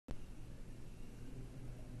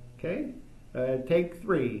Okay, take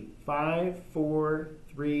 3. 5, 4,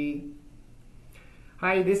 3.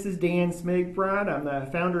 Hi, this is Dan Smigrod. I'm the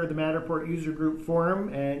founder of the Matterport User Group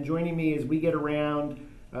Forum, and joining me as we get around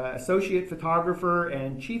Associate Photographer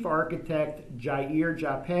and Chief Architect Yair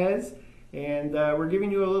Yepez, and we're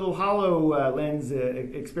giving you a little HoloLens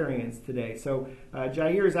experience today. So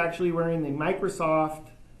Yair is actually wearing the Microsoft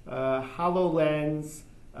HoloLens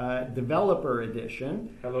Developer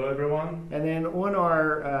Edition. Hello everyone. And then on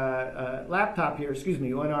our laptop here,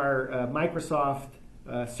 on our Microsoft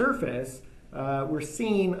Surface, we're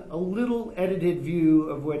seeing a little edited view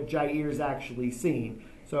of what Yair's actually seeing.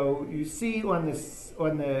 So you see on this,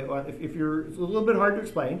 if you're, it's a little bit hard to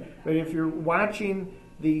explain, but if you're watching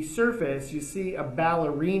the Surface, you see a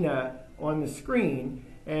ballerina on the screen,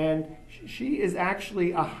 and she is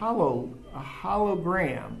actually a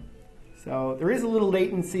hologram. So there is a little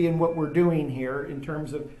latency in what we're doing here in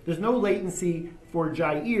terms of, there's no latency for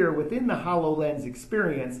Yair within the HoloLens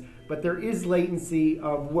experience, but there is latency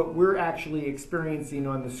of what we're actually experiencing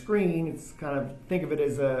on the screen. It's kind of, think of it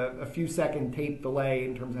as a few second tape delay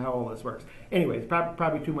in terms of how all this works. Anyways,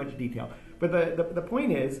 probably too much detail. But the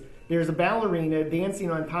point is, there's a ballerina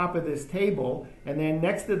dancing on top of this table, and then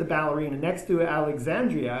next to the ballerina, next to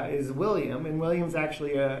Alexandria, is William, and William's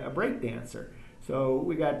actually a break dancer. So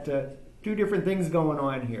we got two different things going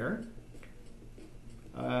on here,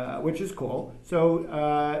 which is cool. So,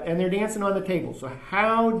 and they're dancing on the table. So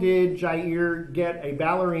how did Yair get a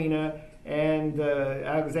ballerina and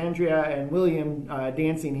Alexandria and William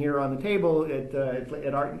dancing here on the table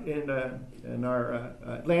in our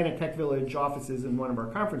Atlanta Tech Village offices in one of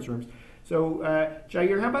our conference rooms? So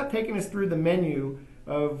Yair, how about taking us through the menu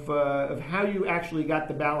of how you actually got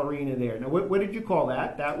the ballerina there? Now, what did you call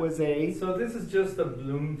that? That was a... So this is just a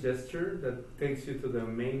bloom gesture that takes you to the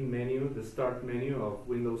main menu, the start menu of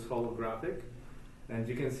Windows Holographic. And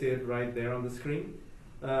you can see it right there on the screen.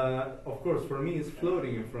 Of course, for me, it's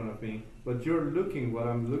floating in front of me, but you're looking what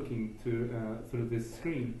I'm looking to through this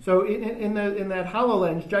screen. So in that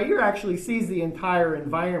HoloLens, Yair actually sees the entire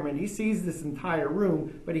environment. He sees this entire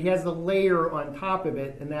room, but he has a layer on top of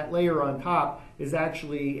it, and that layer on top is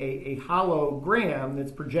actually a hologram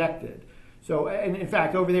that's projected. So, and in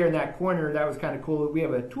fact, over there in that corner, that was kind of cool. We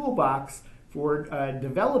have a toolbox for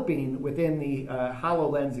developing within the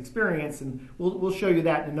HoloLens experience, and we'll show you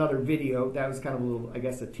that in another video. That was kind of a little, I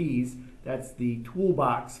guess, a tease. That's the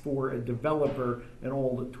toolbox for a developer and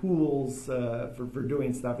all the tools for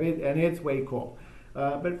doing stuff, and it's way cool.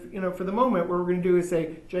 But for the moment, what we're going to do is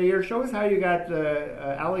say, Yair, show us how you got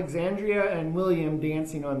Alexandria and William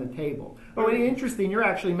dancing on the table. Oh, and interesting, you're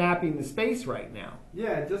actually mapping the space right now.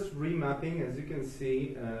 Yeah, just remapping. As you can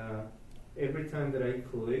see, every time that I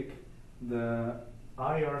click, the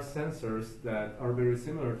IR sensors that are very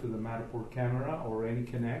similar to the Matterport camera or any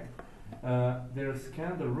Kinect, they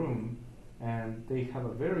scan the room, and they have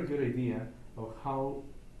a very good idea of how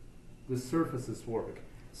the surfaces work.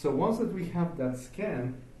 So once that we have that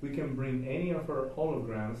scan, we can bring any of our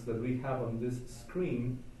holograms that we have on this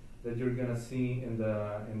screen that you're gonna see in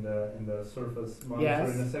the Surface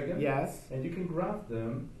monitor in a second. Yes. And you can grab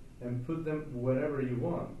them and put them wherever you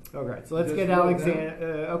want. Okay, so let's get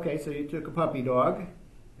Alexandria. Okay, so you took a puppy dog.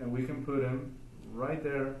 And we can put him right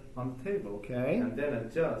there on the table. Okay. And then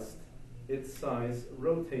adjust its size,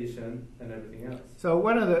 rotation, and everything else. So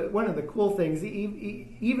one of the cool things,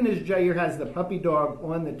 even as Yair has the puppy dog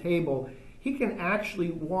on the table, he can actually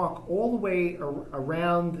walk all the way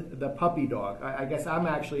around the puppy dog. I guess I'm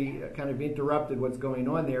actually kind of interrupted what's going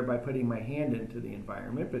on there by putting my hand into the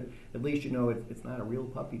environment, but at least you know it's not a real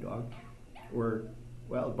puppy dog. Or,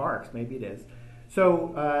 well, it barks, maybe it is.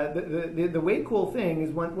 So the way cool thing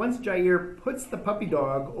is once Yair puts the puppy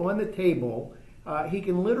dog on the table, he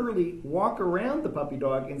can literally walk around the puppy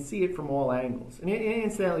dog and see it from all angles. And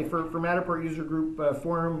incidentally, for Matterport User Group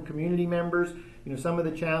Forum community members, some of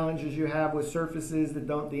the challenges you have with surfaces that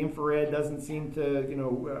the infrared doesn't seem to,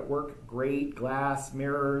 work great, glass,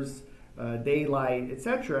 mirrors, daylight,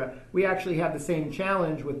 etc. We actually have the same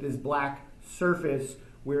challenge with this black surface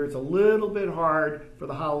where it's a little bit hard for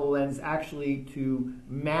the HoloLens actually to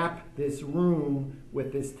map this room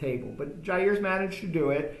with this table. But Yair's managed to do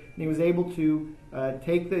it, and he was able to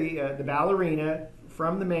take the ballerina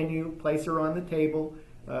from the menu, place her on the table,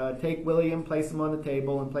 take William, place him on the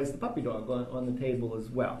table, and place the puppy dog on the table as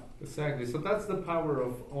well. Exactly. So that's the power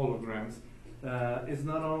of holograms. It's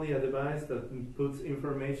not only a device that puts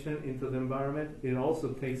information into the environment, it also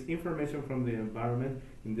takes information from the environment,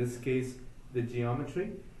 in this case the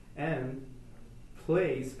geometry, and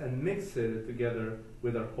place and mix it together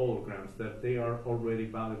with our holograms, that they are already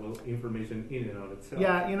valuable information in and of itself.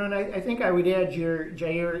 Yeah, and I think I would add,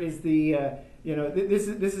 Yair, is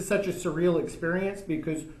this is such a surreal experience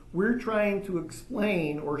because we're trying to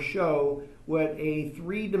explain or show what a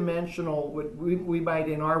three-dimensional, what we might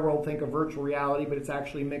in our world think of virtual reality, but it's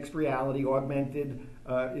actually mixed reality, augmented,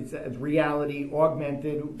 it's reality,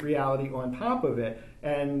 augmented reality on top of it.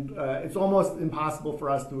 And it's almost impossible for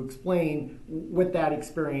us to explain what that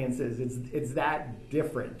experience is. It's that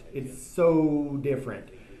different. It's so different.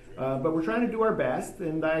 But we're trying to do our best,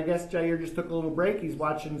 and I guess Yair just took a little break. He's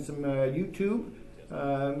watching some YouTube,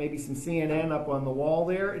 maybe some CNN up on the wall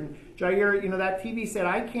there. And Yair, that TV set,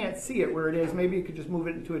 I can't see it where it is. Maybe you could just move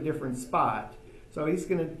it into a different spot. So he's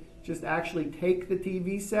going to just actually take the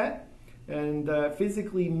TV set and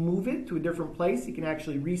physically move it to a different place. He can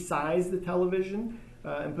actually resize the television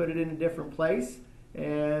and put it in a different place.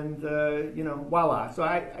 And, voila. So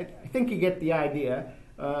I think you get the idea.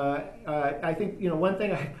 I think, one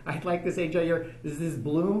thing I'd like to say, Yair, is this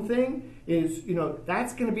bloom thing is,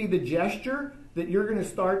 that's going to be the gesture that you're going to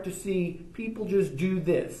start to see people just do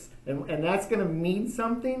this. And that's going to mean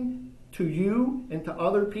something to you and to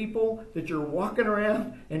other people, that you're walking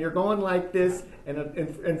around and you're going like this.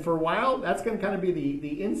 And for a while, that's going to kind of be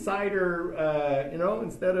the insider,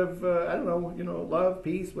 instead of, love,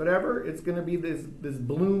 peace, whatever, it's going to be this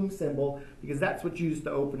bloom symbol, because that's what's used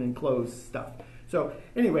to open and close stuff. So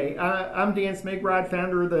anyway, I'm Dan Smigrod,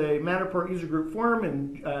 founder of the Matterport User Group Forum,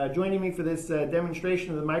 and joining me for this demonstration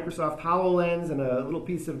of the Microsoft HoloLens and a little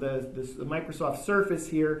piece of the Microsoft Surface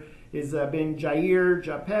here is been Yair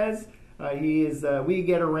Yepez. He is We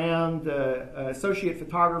Get Around Associate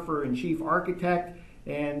Photographer and Chief Architect,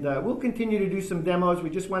 and we'll continue to do some demos. We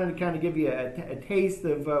just wanted to kind of give you a taste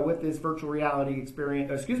of what this virtual reality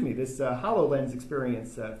experience, this HoloLens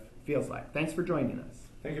experience feels like. Thanks for joining us.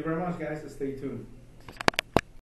 Thank you very much, guys. Stay tuned.